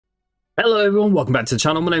Hello everyone, welcome back to the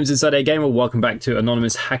channel. My name is InsideAgameR. Welcome back to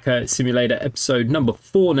Anonymous Hacker Simulator episode number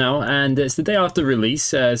 4 now, and it's the day after release.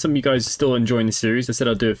 Some of you guys are still enjoying the series. I said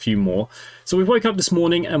I'll do a few more. So we woke up this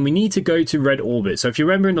morning and we need to go to Red Orbit. So if you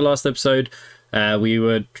remember in the last episode,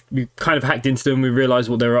 we kind of hacked into them. We realized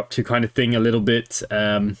what they were up to, kind of thing, a little bit.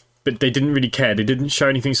 But they didn't really care. They didn't show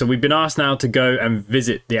anything. So we've been asked now to go and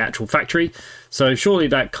visit the actual factory. So surely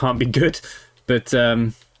that can't be good. But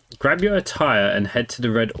grab your attire and head to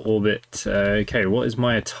the Red Orbit. Okay, what is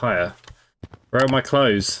my attire? Where are my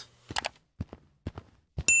clothes?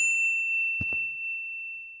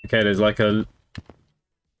 Okay, there's like a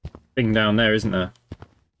thing down there, isn't there?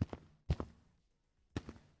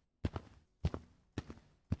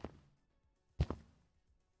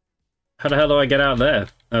 How the hell do I get out there?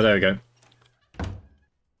 Oh, there we go.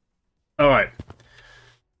 Alright.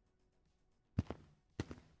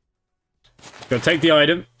 Gotta take the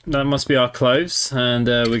item. That must be our clothes. And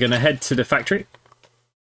we're gonna head to the factory.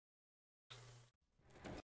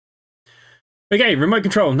 Okay, remote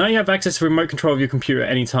control. Now you have access to remote control of your computer at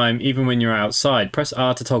any time, even when you're outside. Press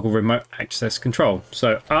R to toggle remote access control.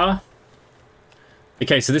 So R.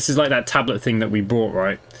 Okay, so this is like that tablet thing that we brought,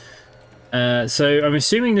 right? So I'm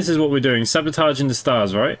assuming this is what we're doing. Sabotaging the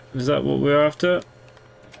stars, right? Is that what we're after?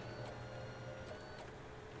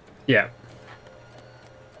 Yeah.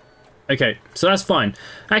 Okay, so that's fine.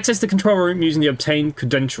 Access the control room using the obtained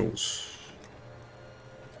credentials.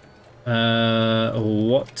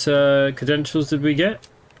 What credentials did we get?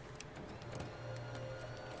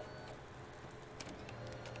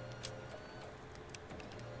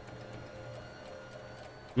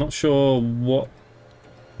 Not sure what...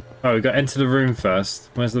 Oh, we got to enter the room first.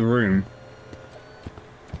 Where's the room?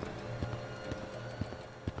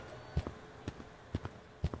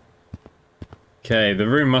 Okay, the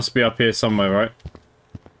room must be up here somewhere, right?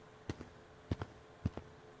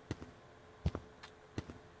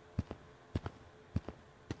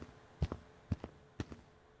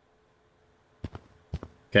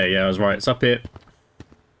 Okay, yeah, I was right. It's up here.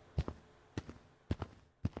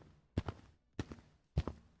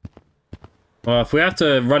 Well, if we have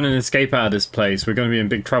to run and escape out of this place, we're going to be in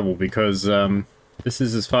big trouble because this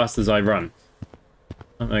is as fast as I run.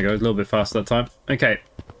 Oh, there you go, a little bit faster that time. Okay.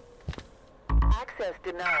 Access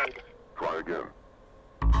denied. Try again.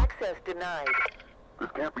 Access denied. This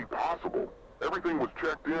can't be possible. Everything was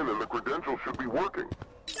checked in and the credentials should be working.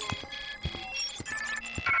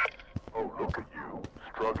 Oh, look at you.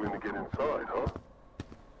 Struggling to get inside, huh?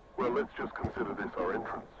 Well, let's just consider this our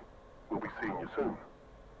entrance. We'll be seeing you soon.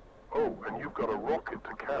 Oh, and you've got a rocket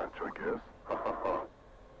to catch, I guess. Ha ha ha.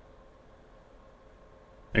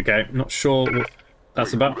 Okay, not sure what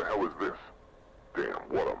that's about. Who the hell is this? Damn,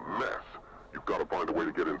 what a mess. You've got to find a way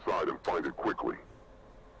to get inside and find it quickly.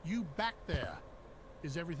 You back there.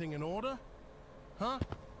 Is everything in order? Huh?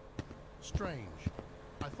 Strange.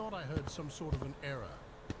 I thought I heard some sort of an error.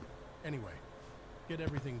 Anyway, get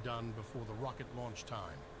everything done before the rocket launch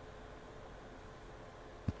time.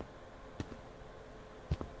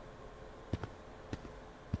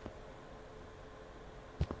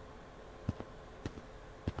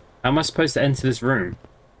 How am I supposed to enter this room?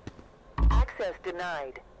 Access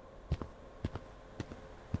denied.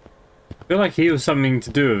 I feel like he was something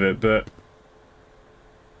to do with it, but...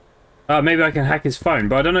 maybe I can hack his phone,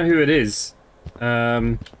 but I don't know who it is.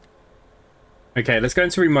 Okay, let's go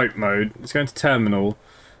into remote mode. Let's go into terminal.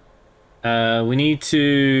 We need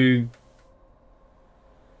to...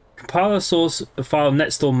 compile a source file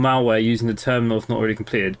netstorm malware using the terminal if not already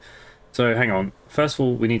completed. So, hang on. First of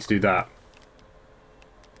all, we need to do that.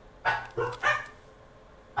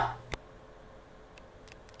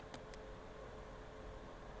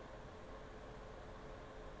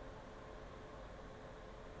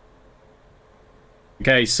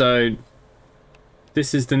 Okay, so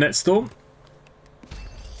this is the netstorm.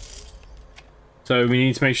 So we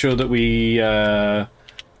need to make sure that we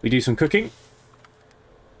do some cooking.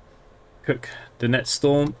 Cook the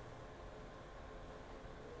netstorm.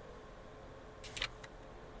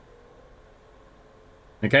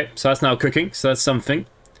 Okay, so that's now cooking, so that's something.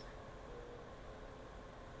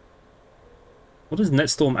 What does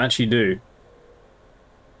netstorm actually do?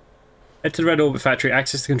 Head to the Red Orbit factory,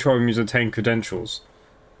 access the control room, use obtain credentials.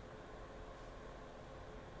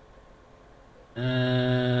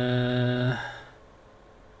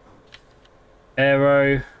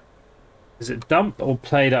 Aero. Is it dump or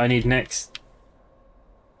play that I need next?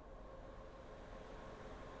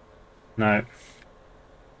 No.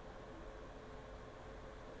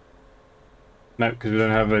 No, because we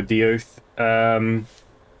don't have a deoth.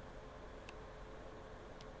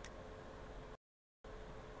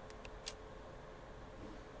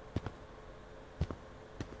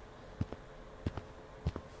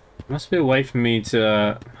 Must be a way for me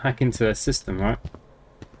to hack into their system, right?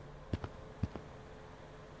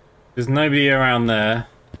 There's nobody around there.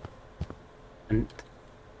 And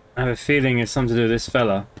I have a feeling it's something to do with this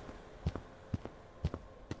fella.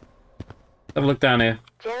 Have a look down here.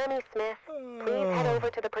 Jeremy Smith, please head over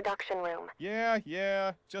to the production room.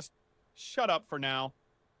 Yeah, just shut up for now.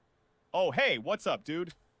 Oh, hey, what's up,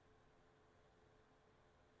 dude?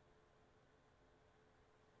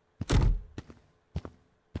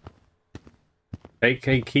 Take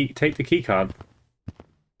the key card.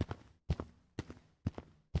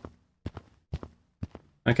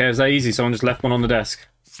 Okay, it was that easy. Someone just left one on the desk.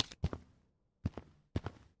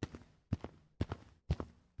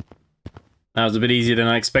 That was a bit easier than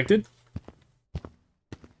I expected.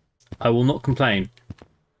 I will not complain.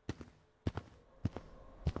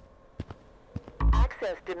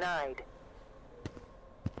 Access denied.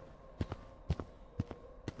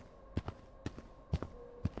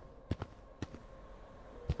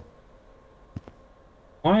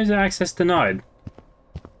 Why is the access denied?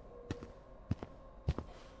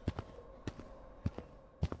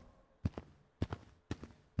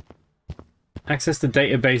 Access the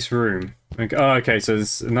database room. Okay, oh, okay, so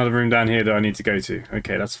there's another room down here that I need to go to.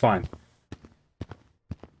 Okay, that's fine.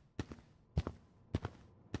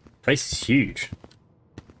 Place is huge.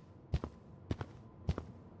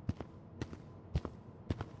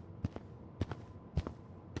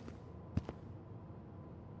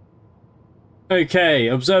 Okay,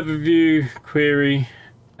 observer view, query.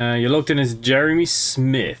 You're logged in as Jeremy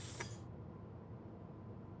Smith.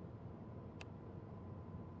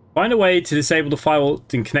 Find a way to disable the firewall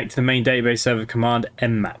and connect to the main database server command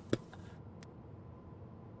Nmap.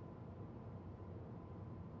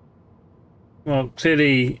 Well,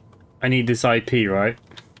 clearly I need this IP, right?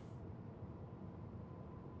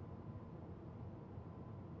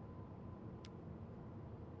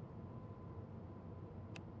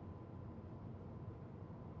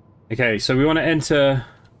 Okay, so we want to enter...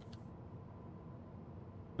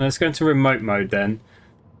 Let's go into remote mode then.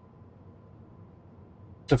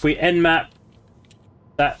 So if we nmap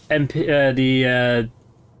that the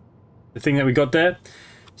thing that we got there,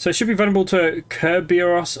 so it should be vulnerable to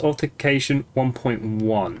Kerberos authentication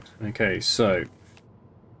 1.1. Okay, so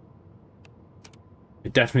we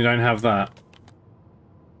definitely don't have that.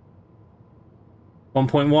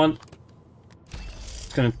 1.1.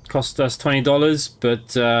 It's going to cost us $20,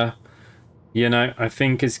 but you know, I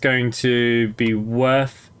think it's going to be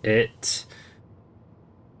worth it.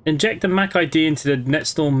 Inject the MAC ID into the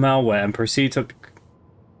NetStorm malware and proceed to...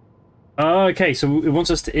 Oh, okay, so it wants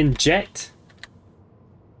us to inject...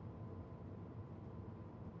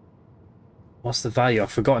 What's the value?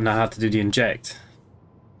 I've forgotten now how to do the inject.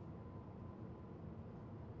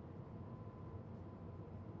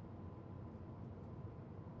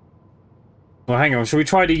 Well, hang on. Shall we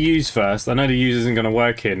try to use first? I know the use isn't going to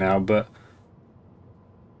work here now, but...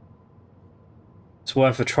 It's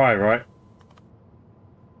worth a try, right?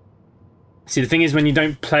 See, the thing is, when you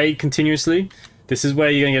don't play continuously, this is where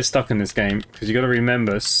you're going to get stuck in this game, because you got to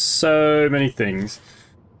remember so many things.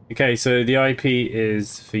 Okay, so the IP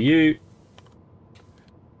is for you.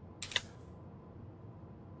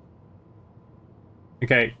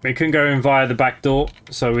 Okay, we couldn't go in via the back door,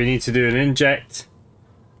 so we need to do an inject.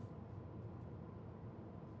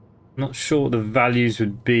 Not sure what the values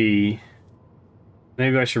would be.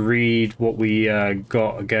 Maybe I should read what we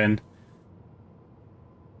got again.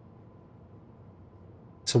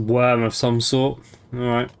 It's a worm of some sort.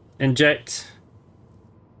 Alright, inject.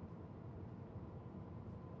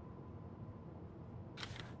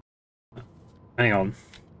 Hang on.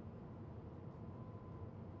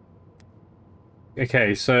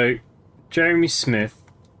 Okay, so Jeremy Smith.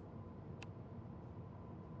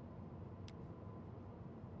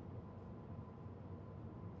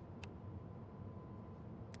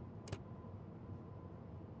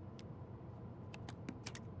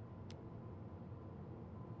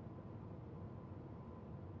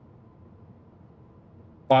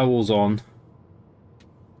 Firewall's on.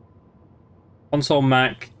 Console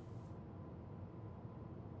Mac.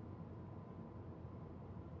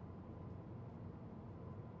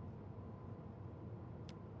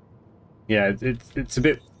 Yeah, it's a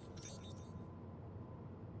bit...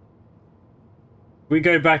 We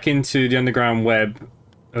go back into the underground web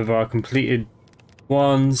of our completed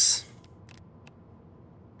ones.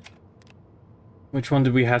 Which one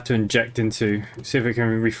did we have to inject into? See if I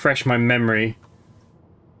can refresh my memory.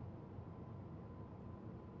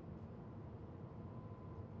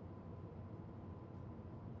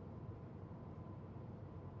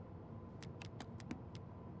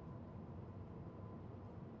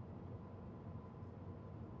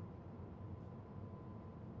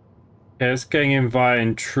 Okay, it's going in via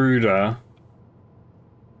intruder.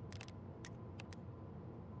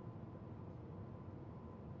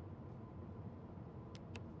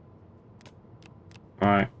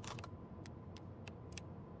 Alright.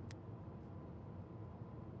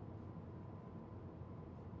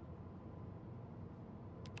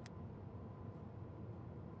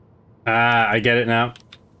 Ah, I get it now.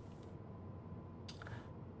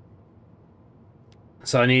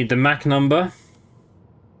 So I need the MAC number.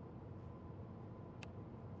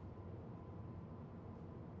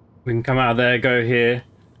 We can come out of there, go here.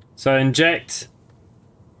 So inject.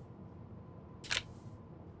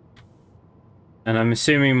 And I'm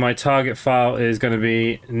assuming my target file is going to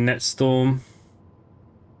be netstorm.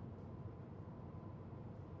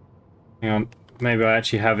 Hang on, maybe I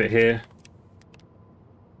actually have it here.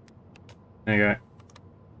 There you go.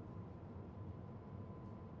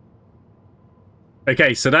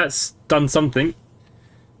 Okay, so that's done something.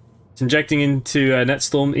 It's injecting into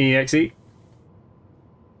netstorm exe.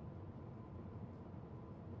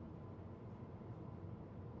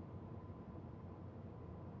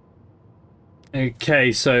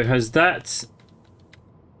 Okay, so has that...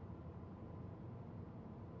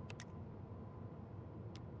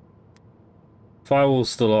 Firewall's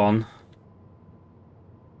still on.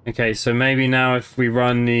 Okay, so maybe now if we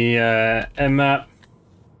run the Nmap...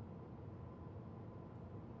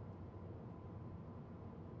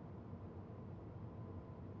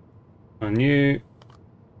 on you...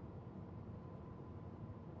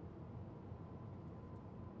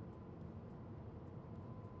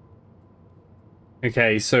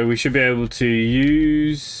 Okay, so we should be able to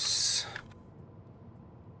use...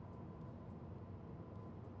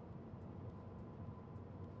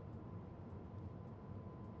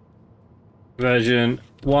 version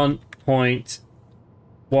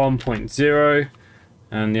 1.1.0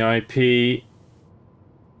 and the IP.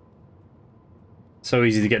 So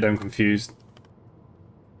easy to get them confused.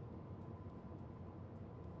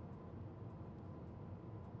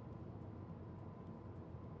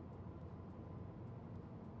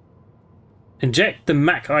 Inject the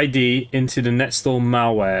MAC ID into the netstorm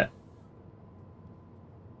malware.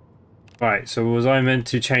 Right, so was I meant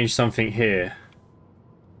to change something here?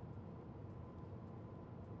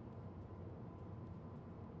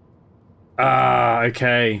 Ah,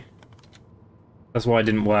 okay. That's why it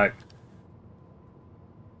didn't work.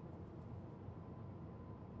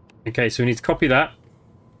 Okay, so we need to copy that.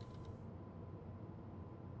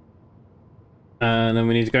 And then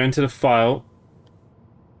we need to go into the file.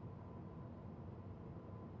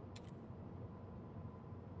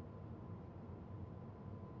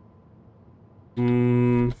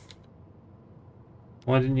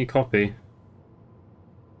 Why didn't you copy?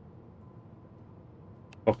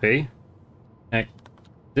 Copy. Exit.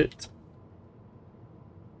 Is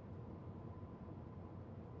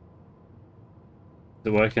it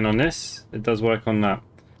working on this? It does work on that.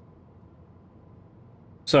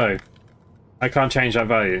 So, I can't change that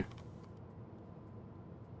value.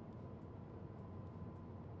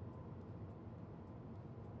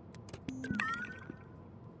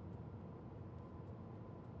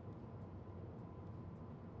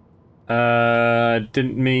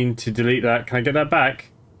 Didn't mean to delete that. Can I get that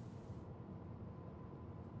back?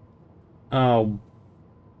 Oh,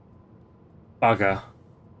 bugger.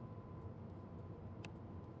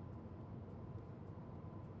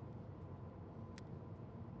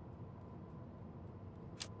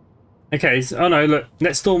 Okay, so, oh no, look,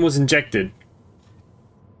 netstorm was injected.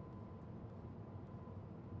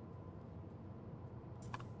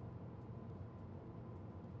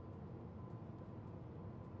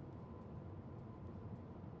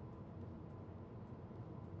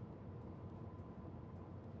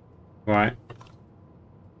 Right.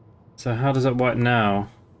 So how does that work now?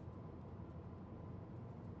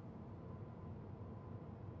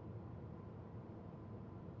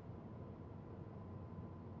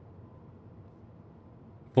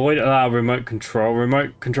 Void allow remote control.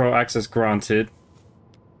 Remote control access granted.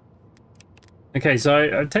 Okay,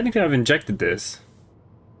 so technically I've injected this.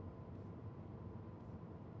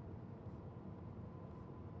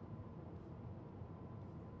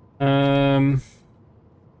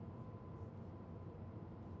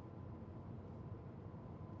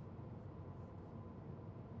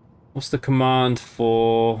 What's the command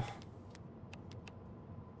for...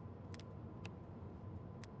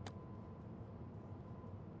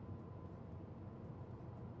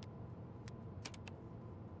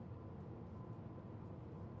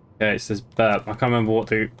 Okay, it says Burp. I can't remember what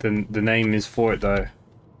the name is for it though.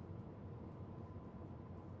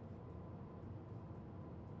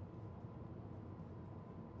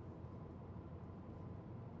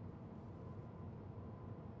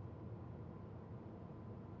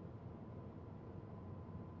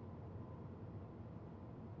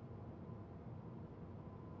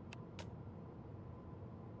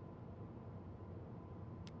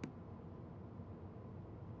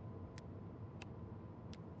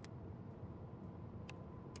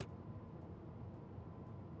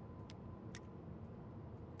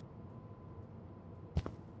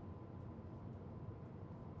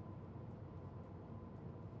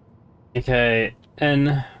 Okay,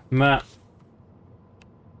 Nmap.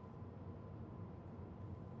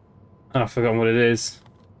 Oh, I've forgotten what it is.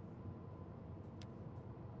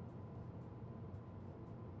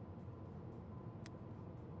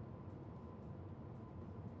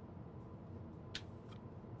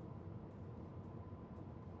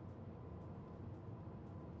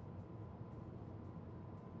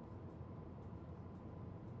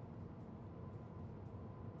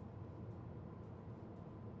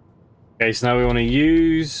 Okay, so now we want to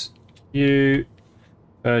use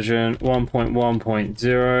version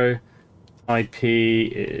 1.1.0. IP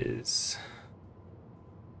is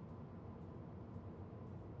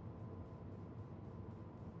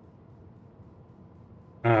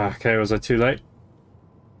okay, was I too late?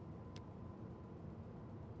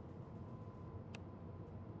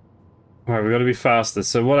 Alright, we've got to be faster.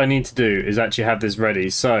 So what I need to do is actually have this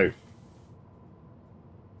ready. So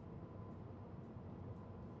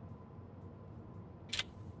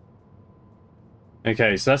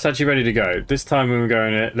okay, so that's actually ready to go. This time when we're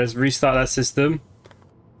going it, let's restart that system.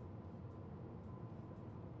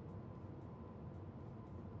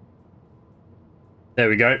 There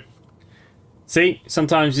we go. See,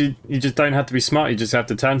 sometimes you just don't have to be smart, you just have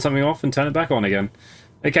to turn something off and turn it back on again.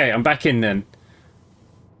 Okay, I'm back in then.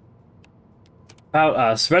 About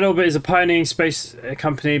us. Red Orbit is a pioneering space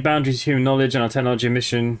company, boundaries of human knowledge and our technology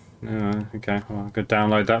mission. Okay, well, I could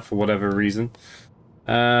download that for whatever reason.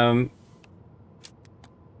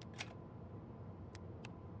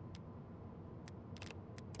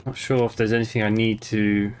 Not sure if there's anything I need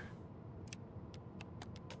to...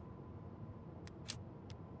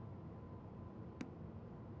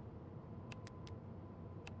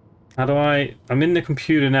 How do I... I'm in the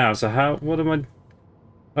computer now, so how... What am I...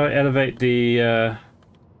 I elevate the...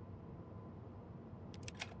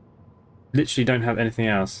 Literally don't have anything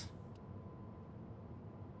else.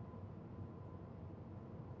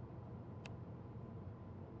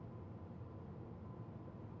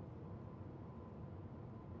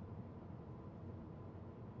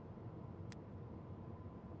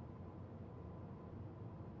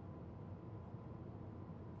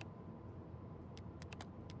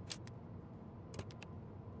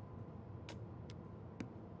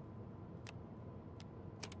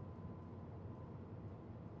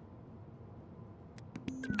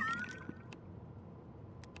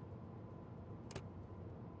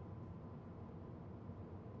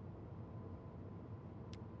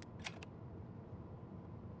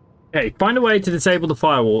 Okay, find a way to disable the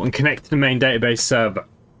firewall and connect to the main database server.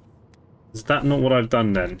 Is that not what I've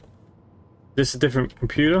done then? Is this a different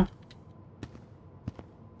computer?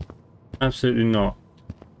 Absolutely not.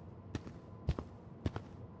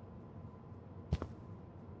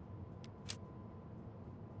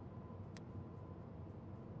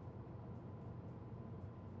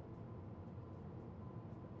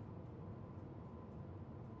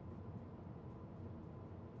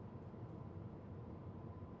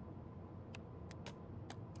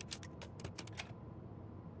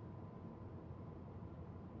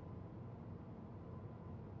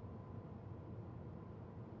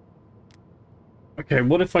 Okay,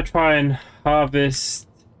 what if I try and harvest...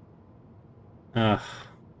 Can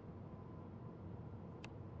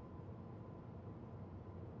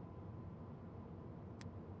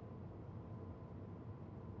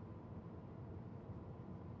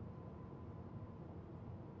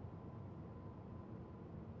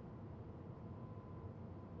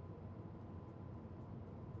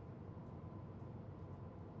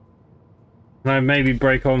I maybe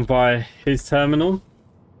break on by his terminal?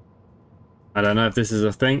 I don't know if this is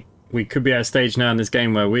a thing. We could be at a stage now in this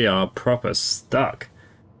game where we are proper stuck.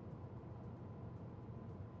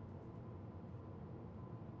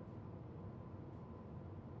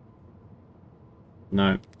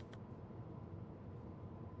 No.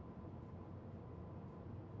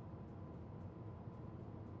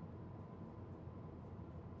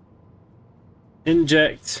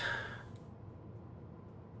 Inject.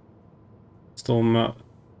 Storm up.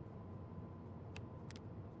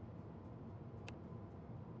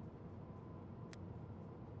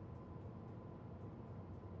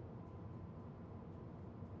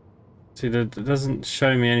 See, that doesn't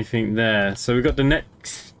show me anything there. So we've got the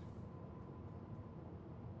next...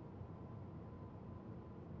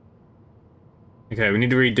 Okay, we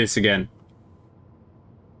need to read this again.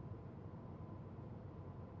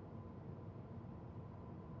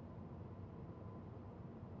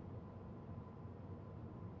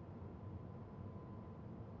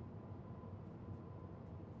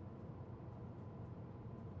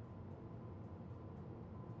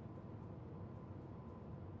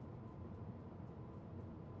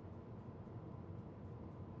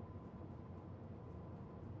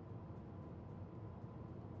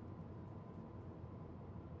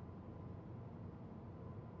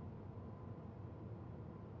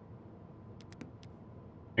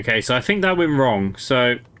 Okay, so I think that went wrong.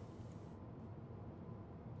 So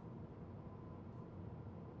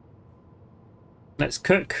let's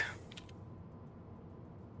cook.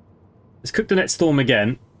 Let's cook the net storm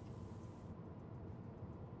again.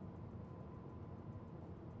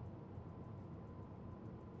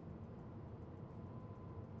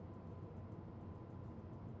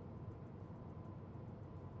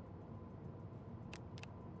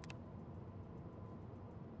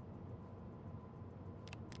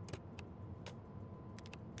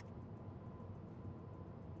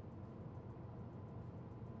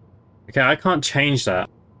 Okay, I can't change that.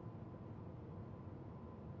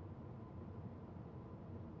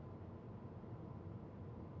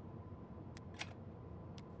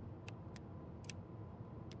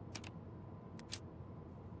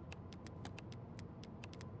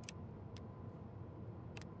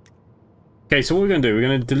 Okay, so what we're going to do, we're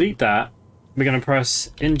going to delete that. We're going to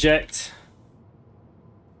press inject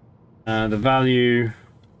the value.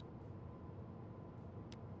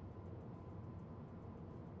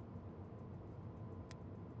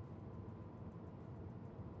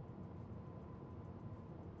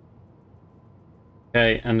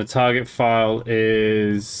 Okay, and the target file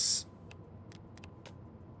is...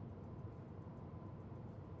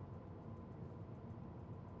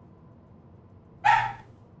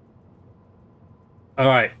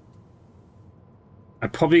 Alright. I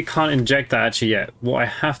probably can't inject that actually yet. What I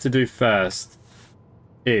have to do first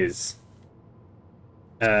is...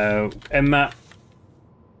 Nmap.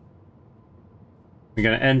 We're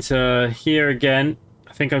going to enter here again.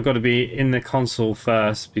 I think I've got to be in the console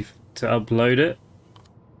first to upload it.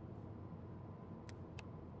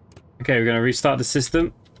 Okay, we're going to restart the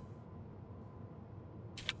system.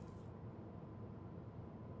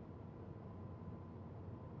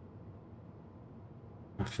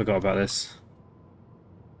 I forgot about this.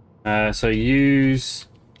 So use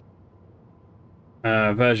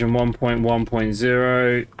version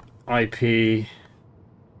 1.1.0 IP.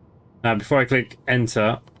 Now, before I click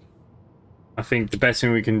enter, I think the best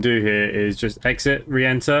thing we can do here is just exit,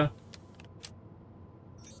 re-enter.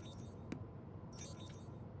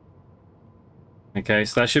 Okay,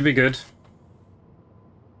 so that should be good.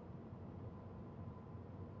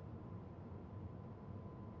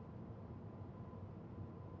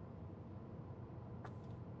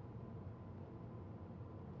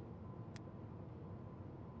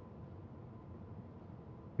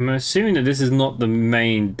 I'm assuming that this is not the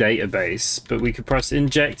main database, but we could press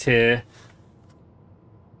inject here.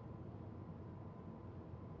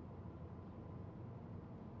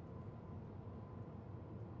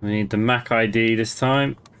 We need the MAC ID this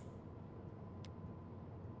time.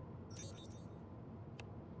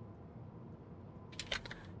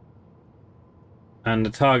 And the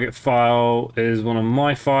target file is one of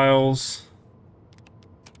my files.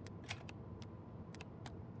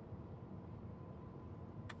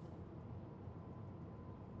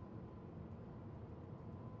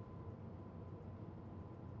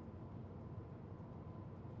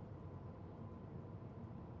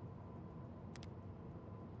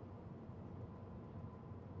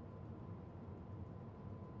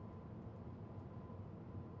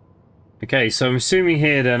 Okay, so I'm assuming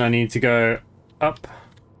here then I need to go up,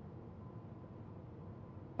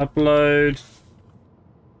 upload,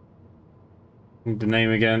 the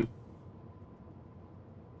name again.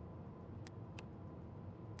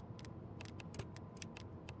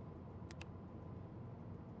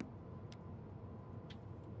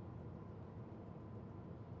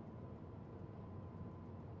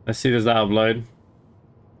 Let's see, does that upload?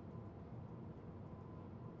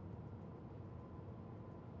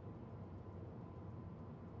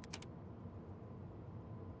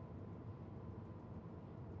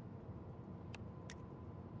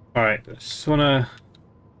 Alright, just wanna...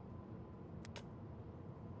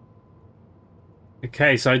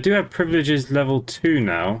 Okay, so I do have privileges level 2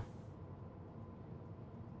 now.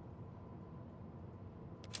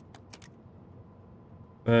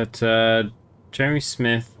 But, Jeremy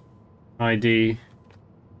Smith, ID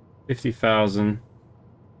 50,000.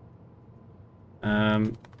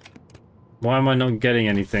 Why am I not getting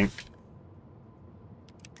anything?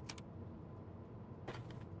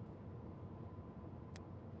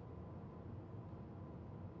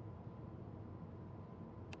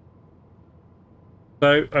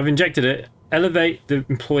 So I've injected it. Elevate the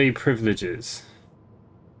employee privileges.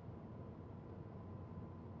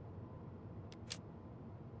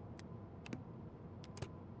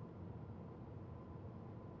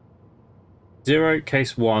 Zero,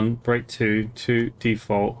 case 1, break 2, 2,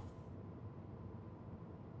 default.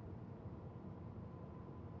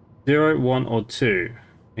 0, 1, or 2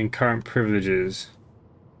 in current privileges.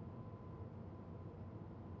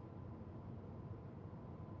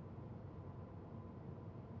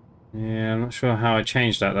 Yeah, I'm not sure how I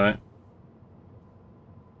changed that though.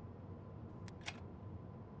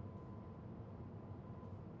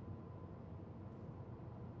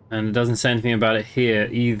 And it doesn't say anything about it here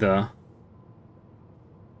either.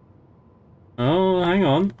 Oh, hang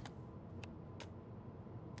on.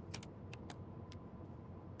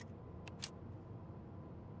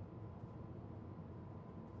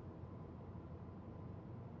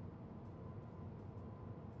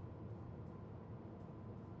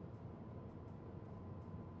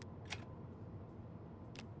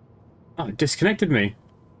 Oh, it disconnected me.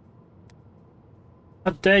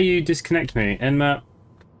 How dare you disconnect me, Nmap?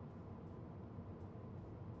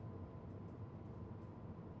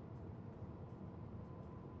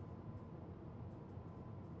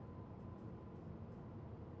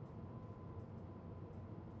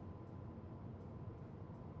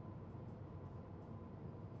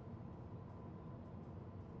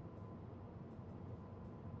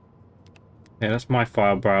 Yeah, that's my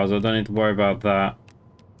file browser. I don't need to worry about that.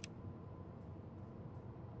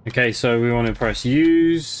 Okay, so we want to press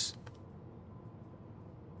use.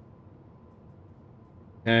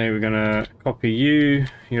 Okay, we're gonna copy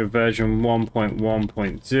your version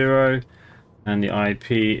 1.1.0, and the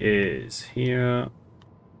IP is here.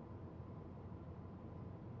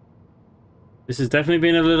 This has definitely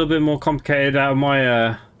been a little bit more complicated out of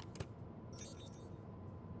my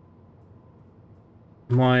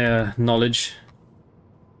knowledge.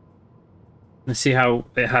 Let's see how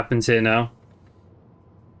it happens here now.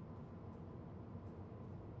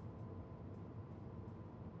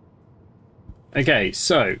 Okay,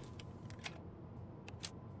 so I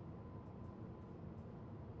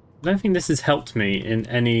don't think this has helped me in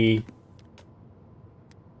any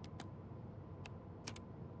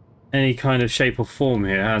kind of shape or form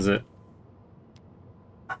here, has it?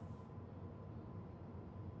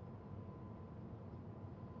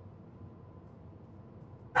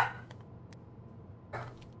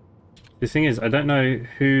 The thing is, I don't know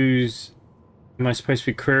who's... Am I supposed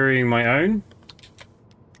to be querying my own?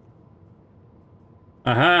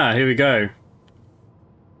 Aha, here we go.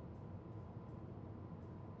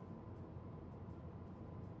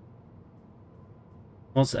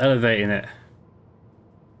 What's elevating it?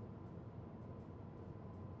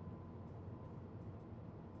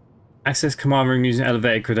 Access command room using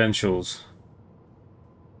elevated credentials.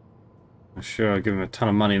 I'm sure I'll give him a ton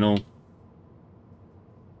of money and all.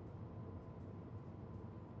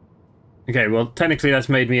 Okay, well, technically that's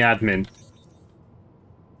made me admin.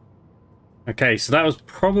 Okay, so that was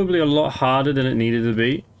probably a lot harder than it needed to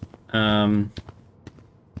be. I'm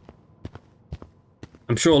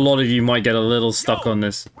sure a lot of you might get a little stuck on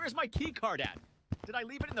this. Where's my key card at? Did I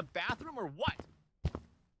leave it in the bathroom or what?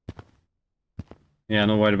 Yeah,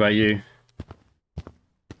 not worried about you.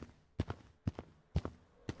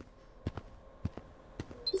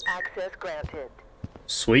 Access granted.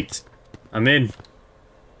 Sweet. I'm in.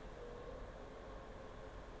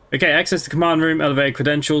 Okay, access to command room, elevated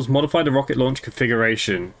credentials, modify the rocket launch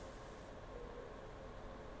configuration.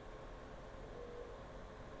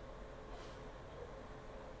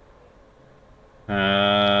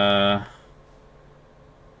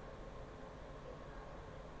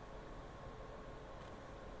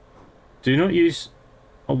 Do not use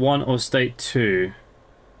a 1 or state 2.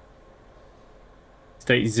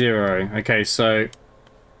 State 0. Okay, so...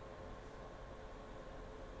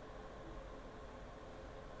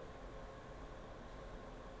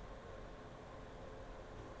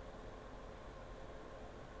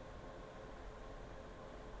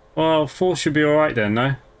 Well, 4 should be alright then,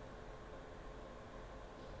 no?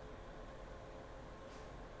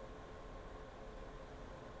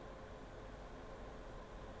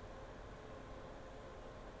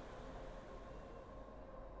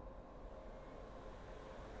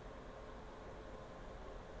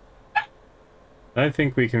 I don't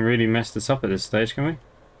think we can really mess this up at this stage, can we?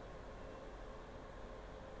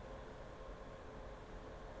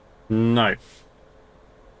 No.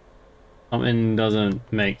 Something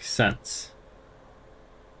doesn't make sense.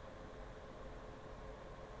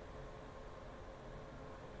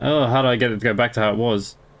 Oh, how do I get it to go back to how it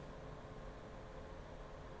was?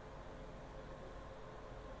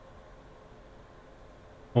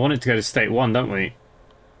 I want it to go to state 1, don't we?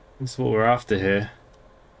 That's what we're after here.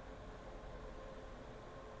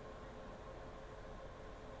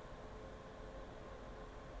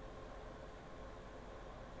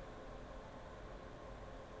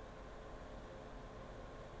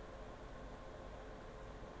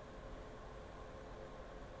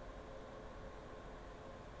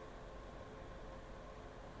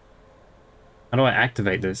 How do I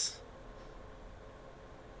activate this?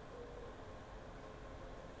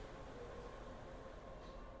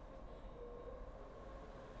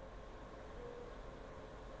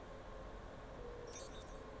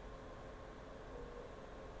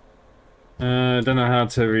 I don't know how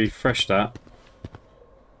to refresh that.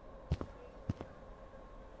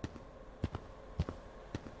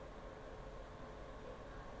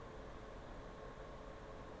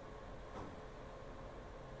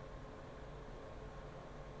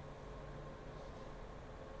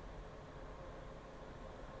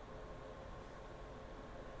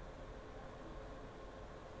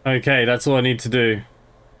 Okay, that's all I need to do.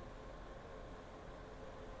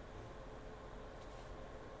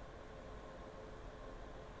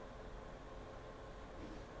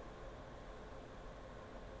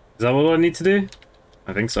 Is that what I need to do?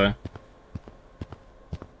 I think so.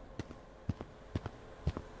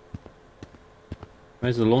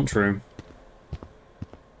 Where's the launch room?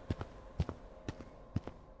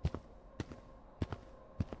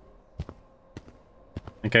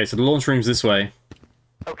 Okay, so the launch room's this way.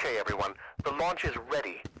 Okay, everyone. The launch is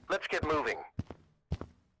ready. Let's get moving.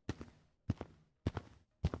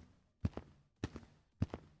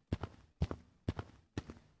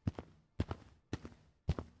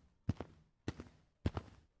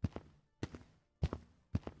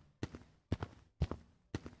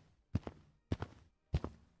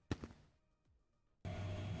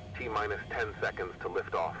 T-minus 10 seconds to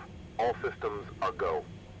lift off. All systems are go.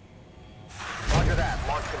 Roger that,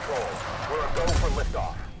 launch control. We're a go for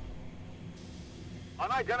liftoff.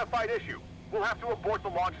 Unidentified issue. We'll have to abort the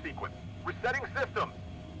launch sequence. Resetting system.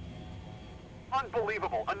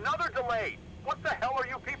 Unbelievable. Another delay. What the hell are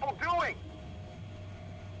you people doing?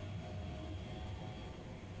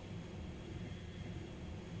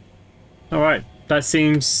 Alright, that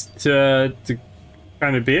seems to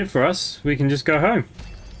kind of be it for us. We can just go home.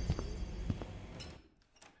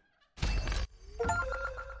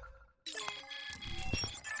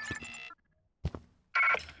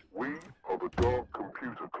 We are the Dark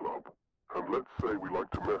Computer Club, and let's say we like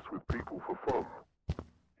to mess with people for fun.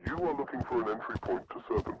 You are looking for an entry point to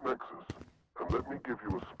Serpent Nexus, and let me give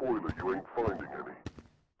you a spoiler, you ain't finding any.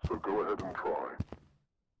 So go ahead and try.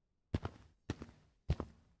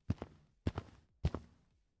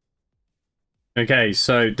 Okay,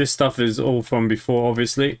 so this stuff is all from before,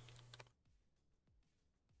 obviously.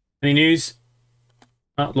 Any news?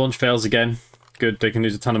 Oh, launch fails again. Good, they can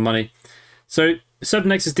lose a ton of money. So, Serpent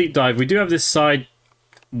Nexus Deep Dive, we do have this side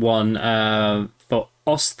one for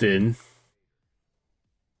Austin.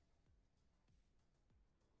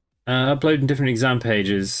 Uploading different exam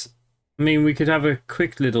pages. I mean, we could have a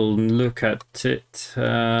quick little look at it.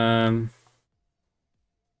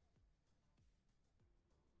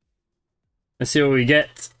 Let's see what we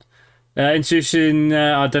get. Introducing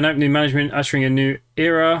dynamic new management, ushering a new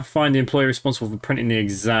era. Find the employee responsible for printing the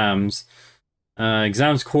exams.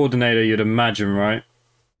 Exams coordinator, you'd imagine, right?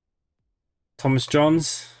 Thomas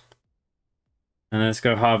Johns. And let's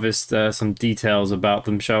go harvest some details about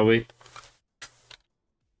them, shall we?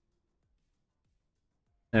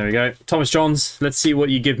 There we go. Thomas Johns, let's see what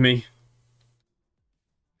you give me.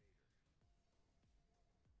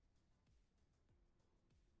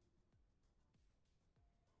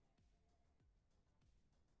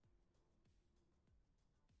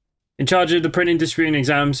 In charge of the printing, distributing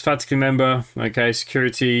exams, faculty member. Okay,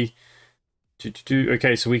 security.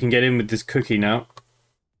 Okay, so we can get in with this cookie now.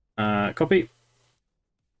 Copy.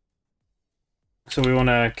 So we want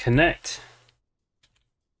to connect.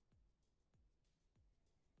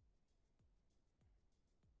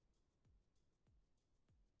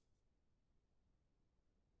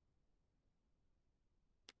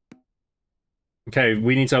 Okay,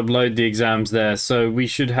 we need to upload the exams there. So we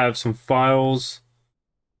should have some files.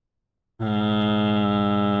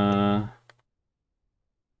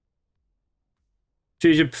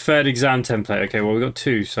 Choose your preferred exam template. Okay, well, we've got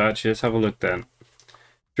two, so actually, let's have a look then.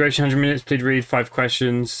 Duration 100 minutes, please read 5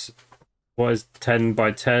 questions. What is 10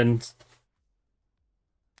 by 10? I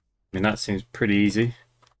mean, that seems pretty easy.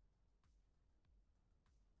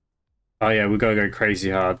 Oh, yeah, we've got to go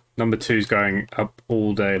crazy hard. Number 2's going up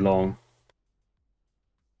all day long.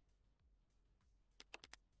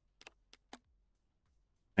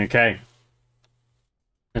 Okay.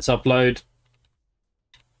 Let's upload.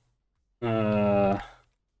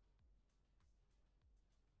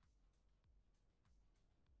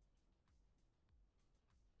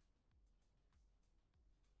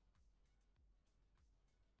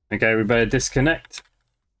 Okay, we better disconnect.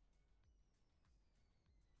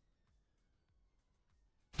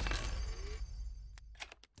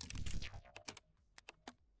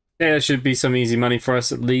 Yeah, there should be some easy money for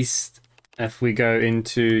us at least. If we go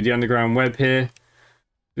into the underground web here,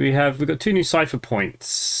 we've got 2 new cipher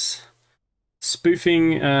points.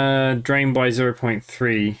 Spoofing drain by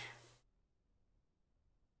 0.3.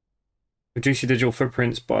 Reduce your digital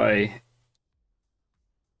footprints by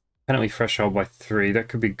Penalty threshold by 3. That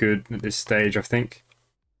could be good at this stage, I think.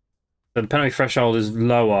 So the penalty threshold is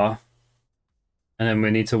lower. And then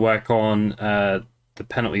we need to work on the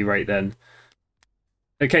penalty rate then.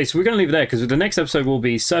 Okay, so we're going to leave it there because the next episode will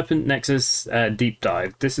be Serpent Nexus Deep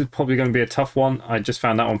Dive. This is probably going to be a tough one. I just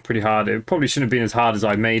found that one pretty hard. It probably shouldn't have been as hard as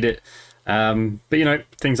I made it. But you know,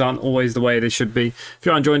 things aren't always the way they should be. If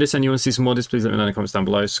you're enjoying this and you want to see some more of this, please let me know in the comments down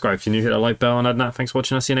below. Subscribe if you're new, hit that like bell, and other than that, thanks for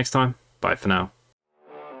watching. I'll see you next time. Bye for now.